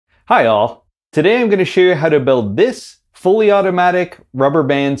Hi all! Today I'm going to show you how to build this fully automatic rubber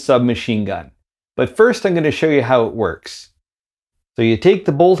band submachine gun. But first I'm going to show you how it works. So you take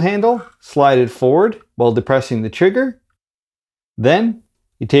the bolt handle, slide it forward while depressing the trigger. Then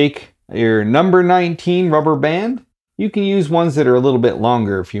you take your number 19 rubber band. You can use ones that are a little bit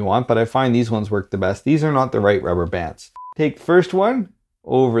longer if you want, but I find these ones work the best. These are not the right rubber bands. Take the first one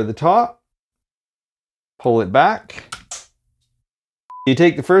over the top, pull it back. You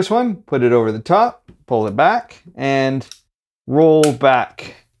take the first one, put it over the top, pull it back, and roll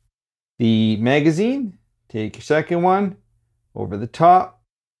back the magazine. Take your second one, over the top,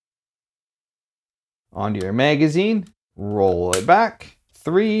 onto your magazine, roll it back.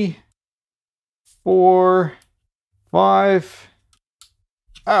 3, 4, 5.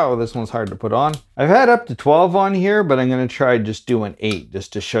 Oh, this one's hard to put on. I've had up to 12 on here, but I'm going to try just doing 8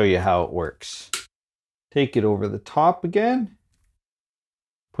 just to show you how it works. Take it over the top again.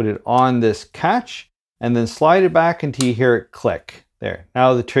 Put it on this catch and then slide it back until you hear it click. There,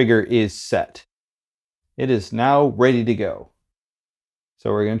 now the trigger is set. It is now ready to go. So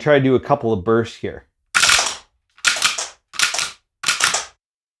we're going to try to do a couple of bursts here.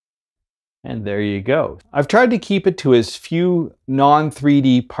 And there you go. I've tried to keep it to as few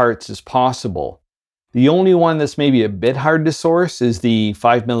non-3D parts as possible. The only one that's maybe a bit hard to source is the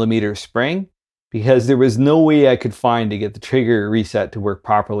 5mm spring, because there was no way I could find to get the trigger reset to work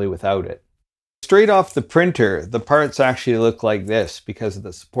properly without it. Straight off the printer, the parts actually look like this because of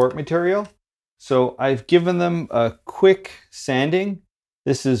the support material. So I've given them a quick sanding.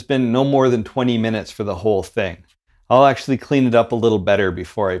 This has been no more than 20 minutes for the whole thing. I'll actually clean it up a little better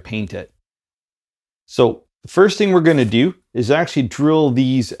before I paint it. So the first thing we're going to do is actually drill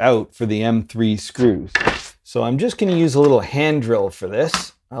these out for the M3 screws. So I'm just going to use a little hand drill for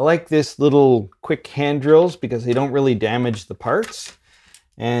this. I like this little quick hand drills because they don't really damage the parts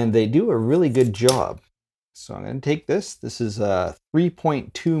and they do a really good job. So I'm going to take this. This is a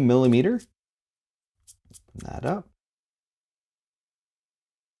 3.2mm. Open that up.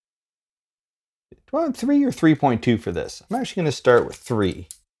 Do I want 3 or 3.2 for this? I'm actually going to start with 3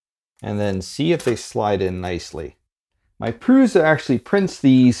 and then see if they slide in nicely. My Prusa actually prints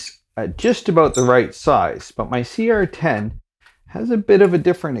these at just about the right size, but my CR10 has a bit of a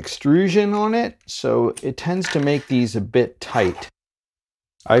different extrusion on it, so it tends to make these a bit tight.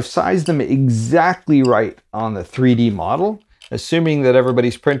 I've sized them exactly right on the 3D model, assuming that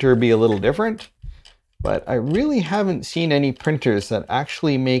everybody's printer would be a little different, but I really haven't seen any printers that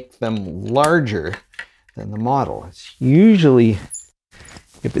actually make them larger than the model. It's usually,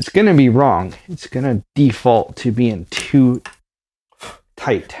 if it's going to be wrong, it's going to default to being too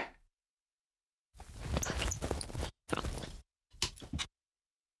tight.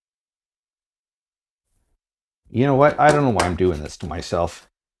 You know what? I don't know why I'm doing this to myself.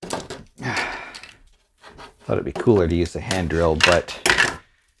 Thought it'd be cooler to use the hand drill, but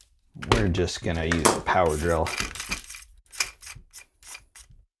we're just gonna use the power drill.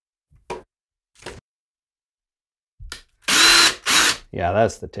 Yeah,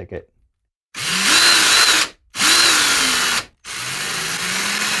 that's the ticket.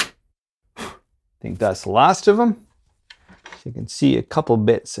 I think that's the last of them. So you can see a couple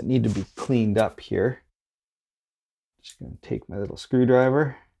bits that need to be cleaned up here. Just going to take my little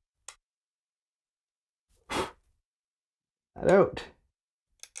screwdriver, that out.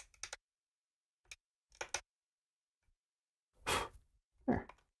 There,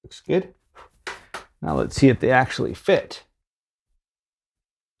 looks good. Now let's see if they actually fit.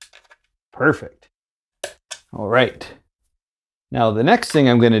 Perfect. All right. Now the next thing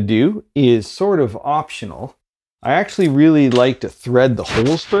I'm going to do is sort of optional. I actually really like to thread the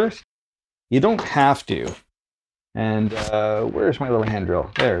holes first. You don't have to. And where's my little hand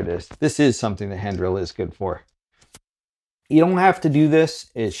drill? There it is. This is something the hand drill is good for. You don't have to do this.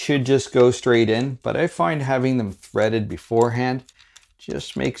 It should just go straight in, but I find having them threaded beforehand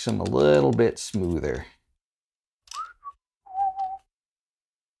just makes them a little bit smoother.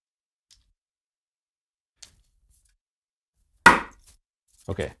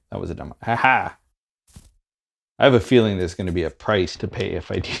 Okay, that was a dumb one. Haha! I have a feeling there's going to be a price to pay if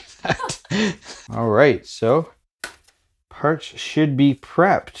I do that. All right, so parts should be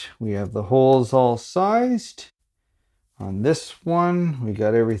prepped. We have the holes all sized. On this one, we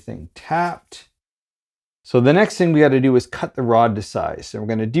got everything tapped. So the next thing we got to do is cut the rod to size. So we're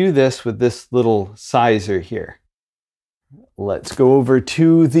going to do this with this little sizer here. Let's go over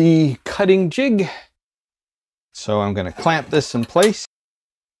to the cutting jig. So I'm going to clamp this in place.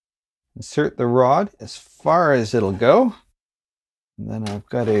 Insert the rod as far as it'll go. And then I've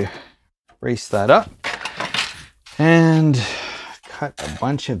got to brace that up. And cut a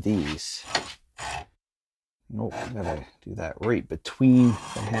bunch of these. Nope, I gotta do that right between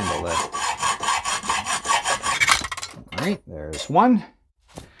the handle there. All right, there's one.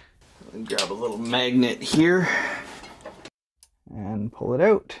 Grab a little magnet here and pull it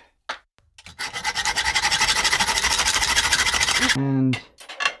out. And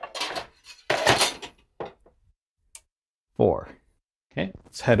 4. Okay,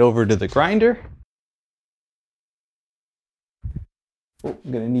 let's head over to the grinder. Oh,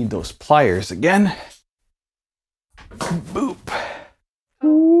 I'm gonna need those pliers again. Boop.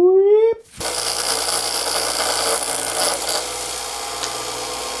 Weep.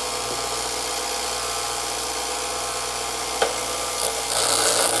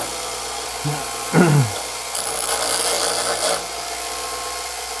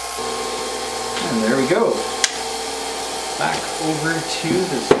 And there we go. Back over to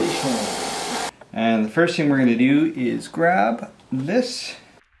the station. And the first thing we're going to do is grab this.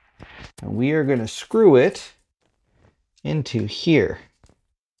 And we are going to screw it into here.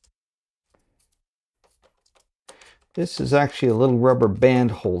 This is actually a little rubber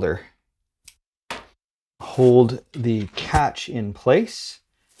band holder. Hold the catch in place.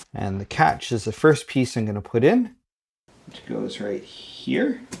 And the catch is the first piece I'm going to put in, which goes right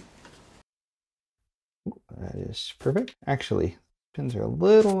here. That is perfect. Actually, pins are a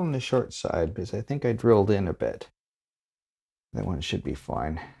little on the short side because I think I drilled in a bit. That one should be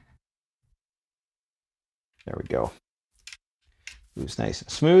fine. There we go. Moves nice and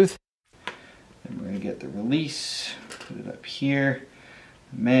smooth. Then we're going to get the release, put it up here.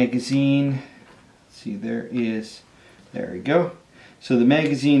 Magazine. See, there we go. So the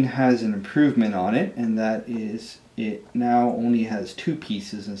magazine has an improvement on it, and that is it now only has 2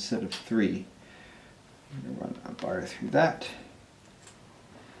 pieces instead of 3. I'm going to run a bar through that.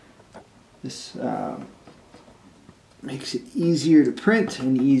 This makes it easier to print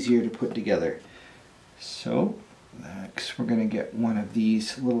and easier to put together. So next we're going to get one of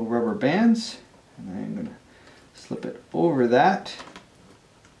these little rubber bands, and I'm going to slip it over that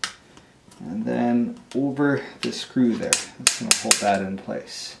and then over the screw there. That's going to hold that in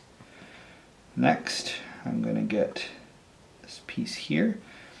place. Next I'm going to get this piece here.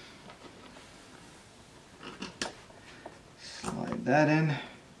 Slide that in.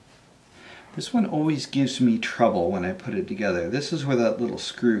 This one always gives me trouble when I put it together. This is where that little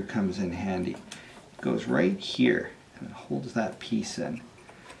screw comes in handy. It goes right here and it holds that piece in.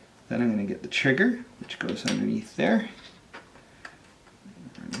 Then I'm going to get the trigger, which goes underneath there.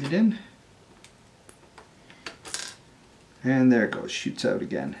 Bring it in. And there it goes, shoots out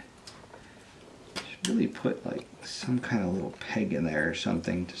again. Should really put like some kind of little peg in there or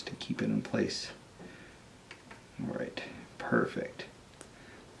something just to keep it in place. All right. Perfect.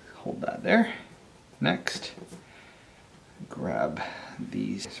 Hold that there. Next, grab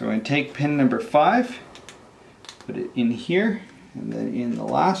these. So I'm going to take pin number 5, put it in here, and then in the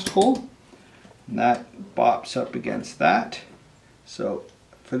last hole. And that bops up against that. So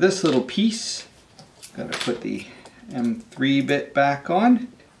for this little piece, got to put the M3 bit back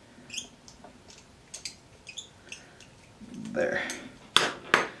on. There.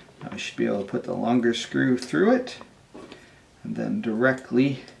 Now I should be able to put the longer screw through it. And then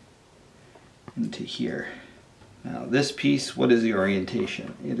directly into here. Now this piece, what is the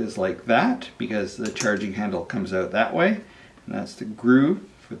orientation? It is like that because the charging handle comes out that way, and that's the groove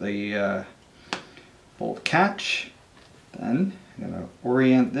for the bolt catch. Then I'm going to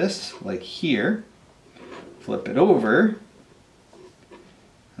orient this like here, flip it over,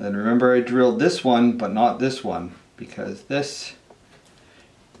 and then remember I drilled this one but not this one because this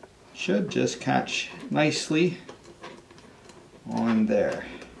should just catch nicely on there.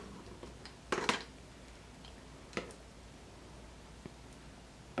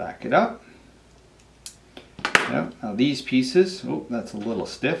 Back it up. Yep. Now these pieces, oh, that's a little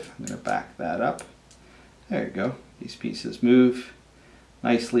stiff. I'm going to back that up. There you go. These pieces move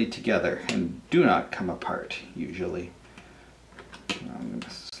nicely together and do not come apart usually. Now I'm going to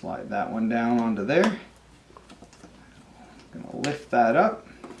slide that one down onto there. I'm going to lift that up,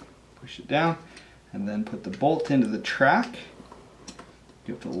 push it down, and then put the bolt into the track.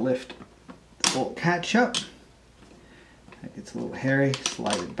 You have to lift the bolt catch up. That gets a little hairy,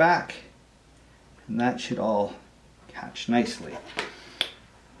 slide it back, and that should all catch nicely.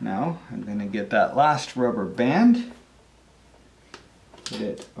 Now I'm going to get that last rubber band, put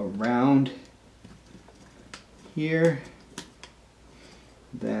it around here,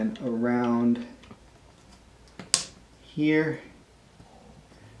 then around here.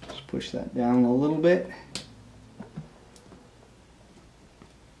 Just push that down a little bit.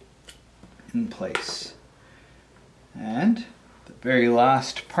 In place. And the very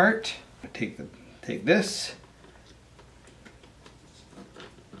last part. Take this,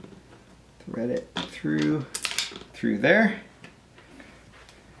 thread it through there.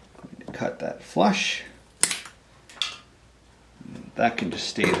 Cut that flush. That can just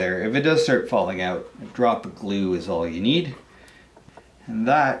stay there. If it does start falling out, a drop of glue is all you need. And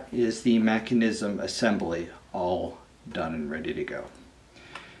that is the mechanism assembly all done and ready to go.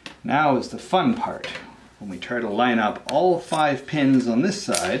 Now is the fun part, when we try to line up all 5 pins on this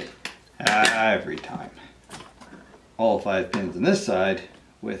side, every time. All 5 pins on this side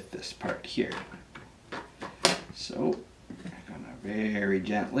with this part here. So, I'm gonna very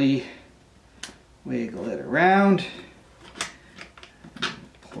gently wiggle it around and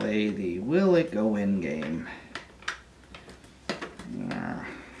play the will it go in game.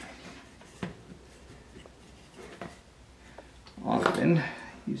 Often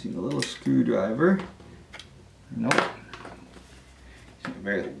using a little screwdriver. Nope. Using a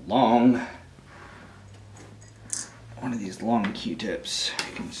very long, one of these long Q-tips.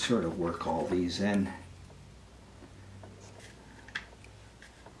 I can sort of work all these in.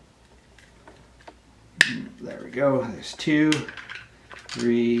 There we go. There's 2,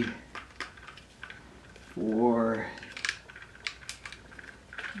 3, 4.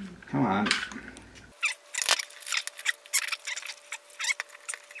 Come on.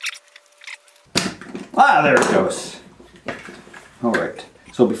 Ah, there it goes. All right.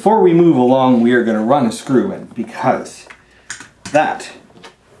 So before we move along, we are going to run a screw in because that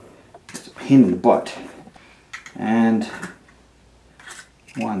is a pain in the butt. And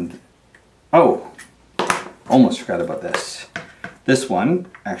oh, almost forgot about this. This one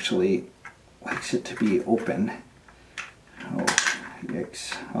actually likes it to be open. Oh,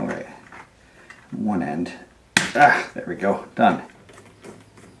 yikes. All right. One end. Ah, there we go. Done.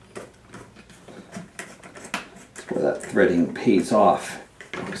 Where that threading pays off.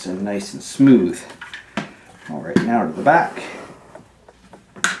 It's nice and smooth. All right, now to the back.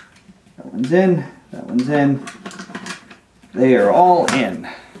 That one's in, that one's in. They are all in.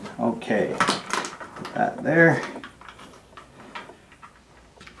 Okay, put that there.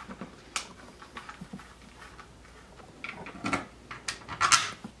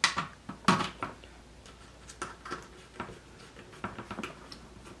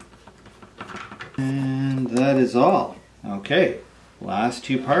 And that is all. Okay, last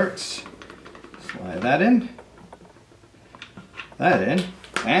 2 parts. Slide that in,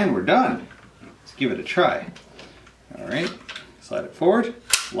 and we're done. Let's give it a try. All right, slide it forward,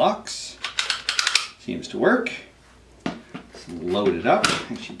 locks, seems to work. Let's load it up.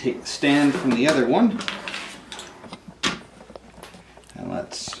 Actually take the stand from the other one. And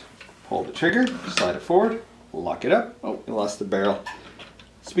let's pull the trigger, slide it forward, lock it up. Oh, we lost the barrel.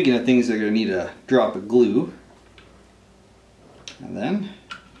 Speaking of things that are going to need a drop of glue, and then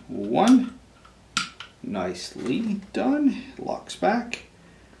 1, nicely done, locks back,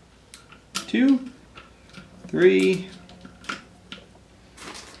 2, 3,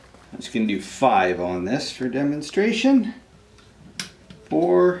 I'm just going to do 5 on this for demonstration,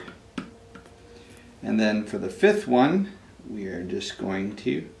 4, and then for the 5th one, we are just going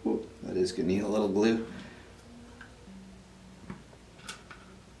to, oh, that is going to need a little glue,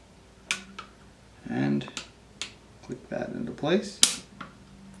 and click that into place.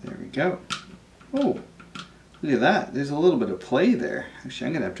 There we go. Oh, look at that. There's a little bit of play there. Actually,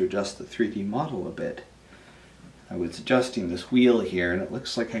 I'm going to have to adjust the 3D model a bit. I was adjusting this wheel here and it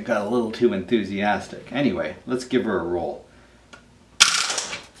looks like I got a little too enthusiastic. Anyway, let's give her a roll.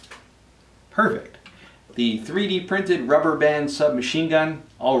 Perfect. The 3D printed rubber band submachine gun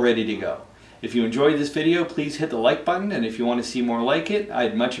all ready to go. If you enjoyed this video, please hit the like button, and if you want to see more like it,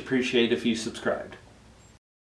 I'd much appreciate if you subscribed.